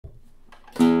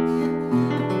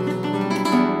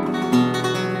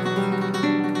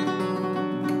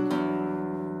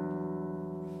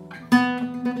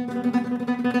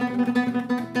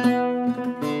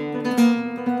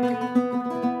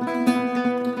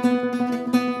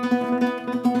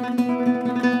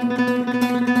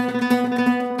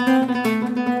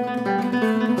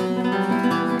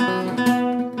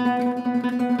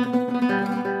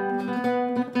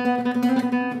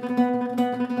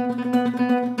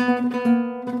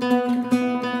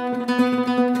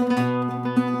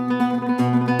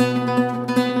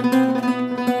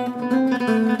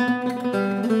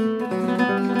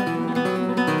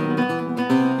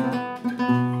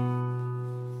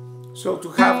So to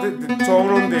have the tone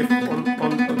on the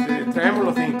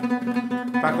tremolo thing,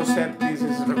 Paco said this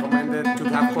is recommended to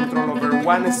have control over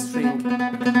one string,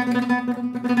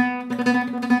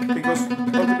 because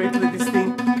ultimately this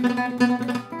thing,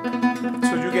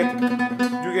 so you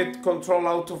get control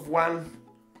out of one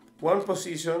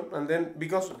position, and then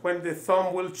because when the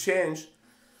thumb will change,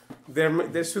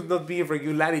 there should not be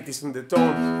irregularities in the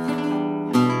tone.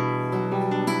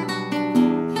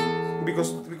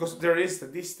 Because there is the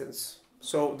distance,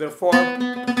 so therefore,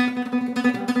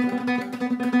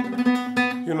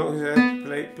 you know,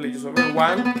 play just over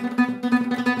one,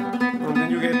 and then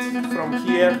you get from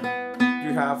here,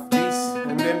 you have this,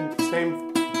 and then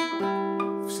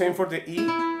same for the E.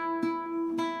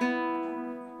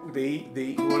 The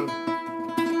E will,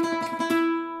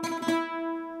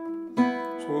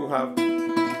 so we'll have.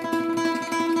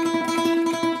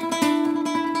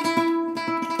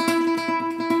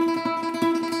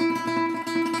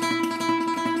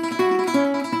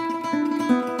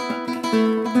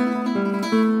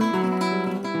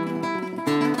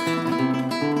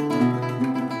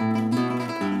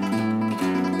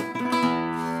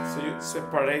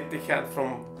 Separate the hand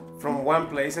from one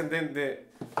place, and then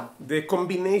the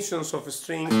combinations of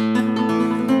strings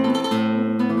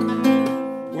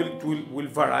will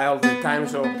vary all the time.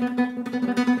 So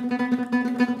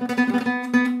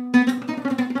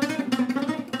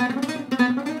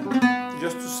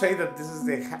just to say that this is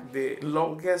the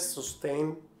longest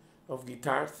sustain of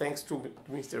guitar, thanks to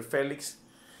Mr. Felix,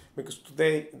 because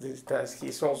today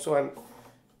he's also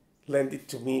lent it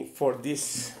to me for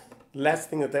this. Last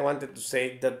thing that I wanted to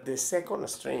say, that the second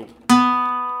string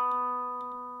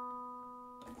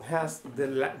has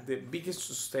the biggest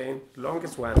sustain,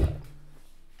 longest one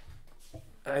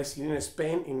I see in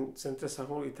Spain in Central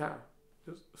Sajo guitar.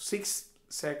 Just 6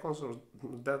 seconds of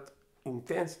that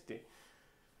intensity.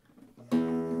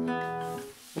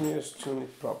 Let me just tune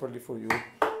it properly for you.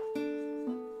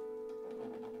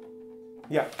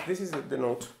 Yeah, this is the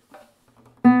note.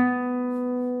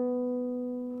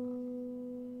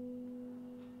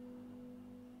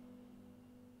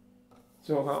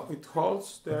 So how it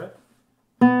holds there.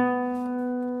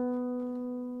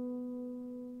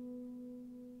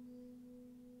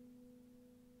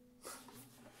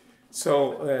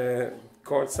 So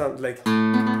chords sound like.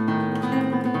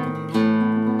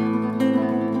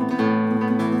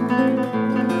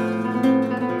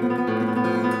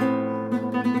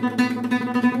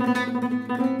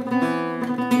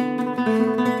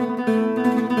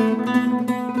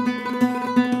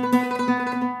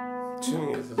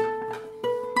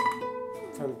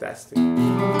 Fantastic.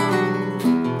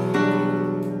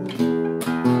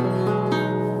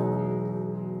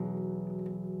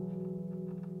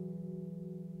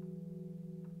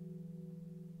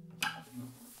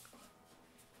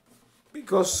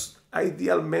 Because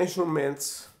ideal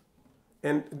measurements,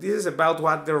 and this is about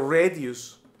what the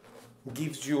radius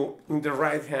gives you in the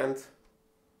right hand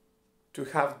to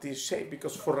have this shape,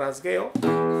 because for rasgueo,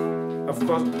 of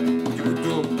course, you could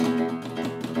do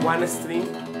one string,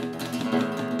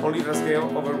 only rasgueo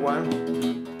over one,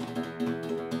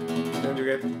 then you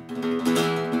get.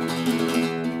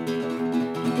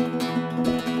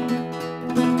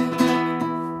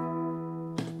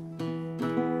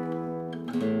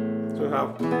 So you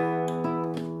have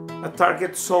a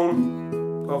target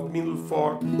zone of middle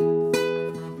 4.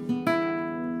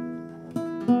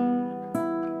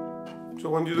 So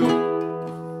when you do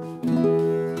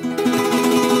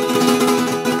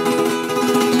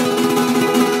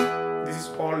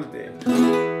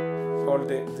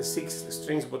the 6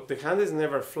 strings, but the hand is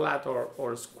never flat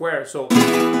or square, so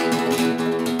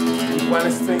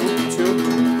one string, 2, 3,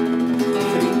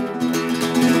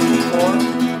 4,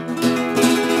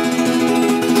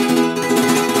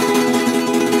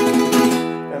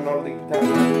 and all the guitar.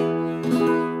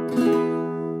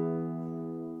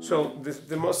 So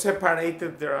the most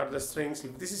separated there are the strings.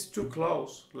 If this is too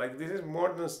close, like this is more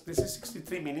than, this is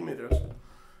 63 millimeters,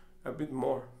 a bit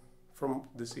more from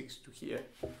the 6 to here.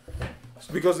 It's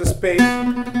because the space, as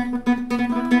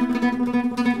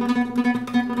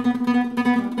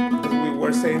we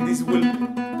were saying, it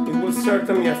will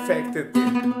certainly affect it,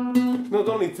 not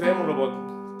only tremolo but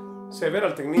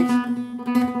several techniques.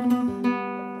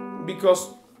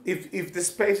 Because if the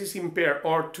space is impaired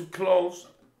or too close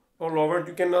all over,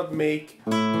 you cannot make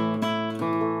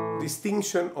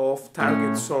distinction of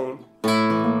target zone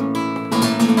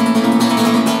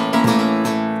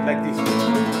like this.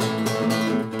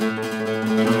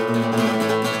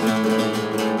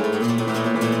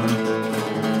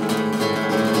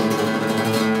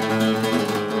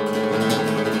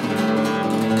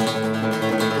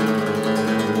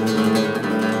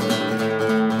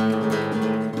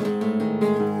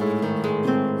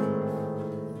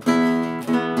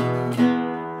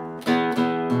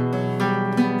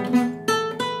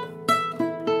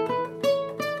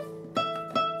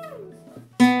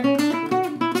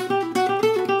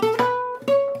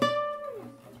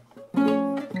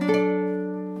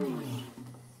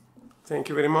 Thank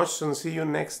you very much and see you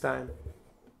next time.